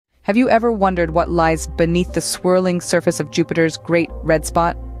Have you ever wondered what lies beneath the swirling surface of Jupiter's Great Red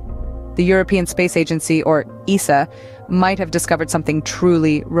Spot? The European Space Agency, or ESA, might have discovered something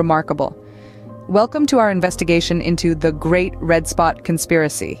truly remarkable. Welcome to our investigation into the Great Red Spot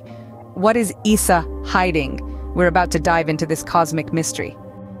conspiracy. What is ESA hiding? We're about to dive into this cosmic mystery.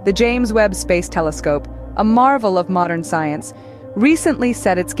 The James Webb Space Telescope, a marvel of modern science, recently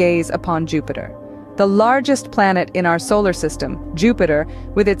set its gaze upon Jupiter. The largest planet in our solar system, Jupiter,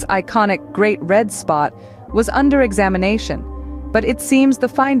 with its iconic Great Red Spot, was under examination. But it seems the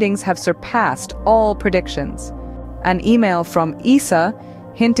findings have surpassed all predictions. An email from ESA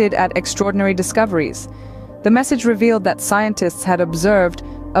hinted at extraordinary discoveries. The message revealed that scientists had observed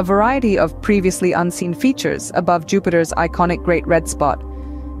a variety of previously unseen features above Jupiter's iconic Great Red Spot.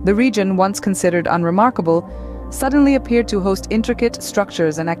 The region, once considered unremarkable, suddenly appeared to host intricate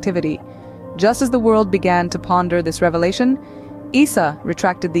structures and activity. Just as the world began to ponder this revelation, ESA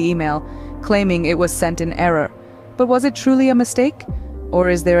retracted the email, claiming it was sent in error. But was it truly a mistake? Or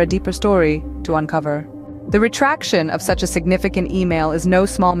is there a deeper story to uncover? The retraction of such a significant email is no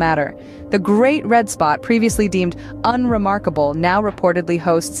small matter. The Great Red Spot, previously deemed unremarkable, now reportedly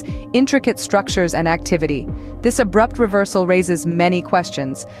hosts intricate structures and activity. This abrupt reversal raises many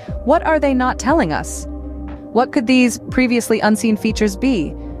questions. What are they not telling us? What could these previously unseen features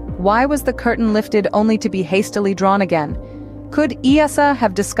be? Why was the curtain lifted only to be hastily drawn again? Could ESA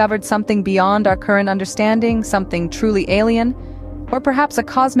have discovered something beyond our current understanding, something truly alien? Or perhaps a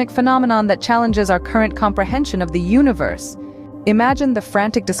cosmic phenomenon that challenges our current comprehension of the universe? Imagine the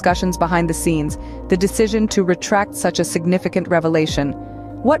frantic discussions behind the scenes, the decision to retract such a significant revelation.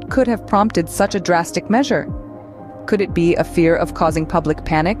 What could have prompted such a drastic measure? Could it be a fear of causing public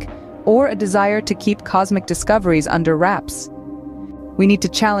panic, or a desire to keep cosmic discoveries under wraps? We need to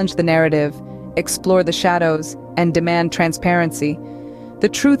challenge the narrative, explore the shadows, and demand transparency. The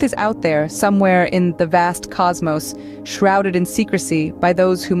truth is out there, somewhere in the vast cosmos, shrouded in secrecy by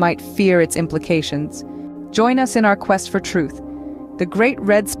those who might fear its implications. Join us in our quest for truth. The Great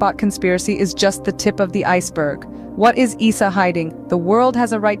Red Spot conspiracy is just the tip of the iceberg. What is ESA hiding? The world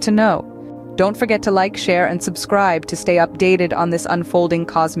has a right to know. Don't forget to like, share, and subscribe to stay updated on this unfolding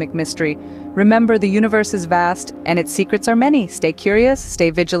cosmic mystery. Remember, the universe is vast, and its secrets are many. Stay curious, stay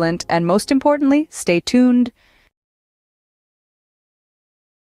vigilant, and most importantly, stay tuned.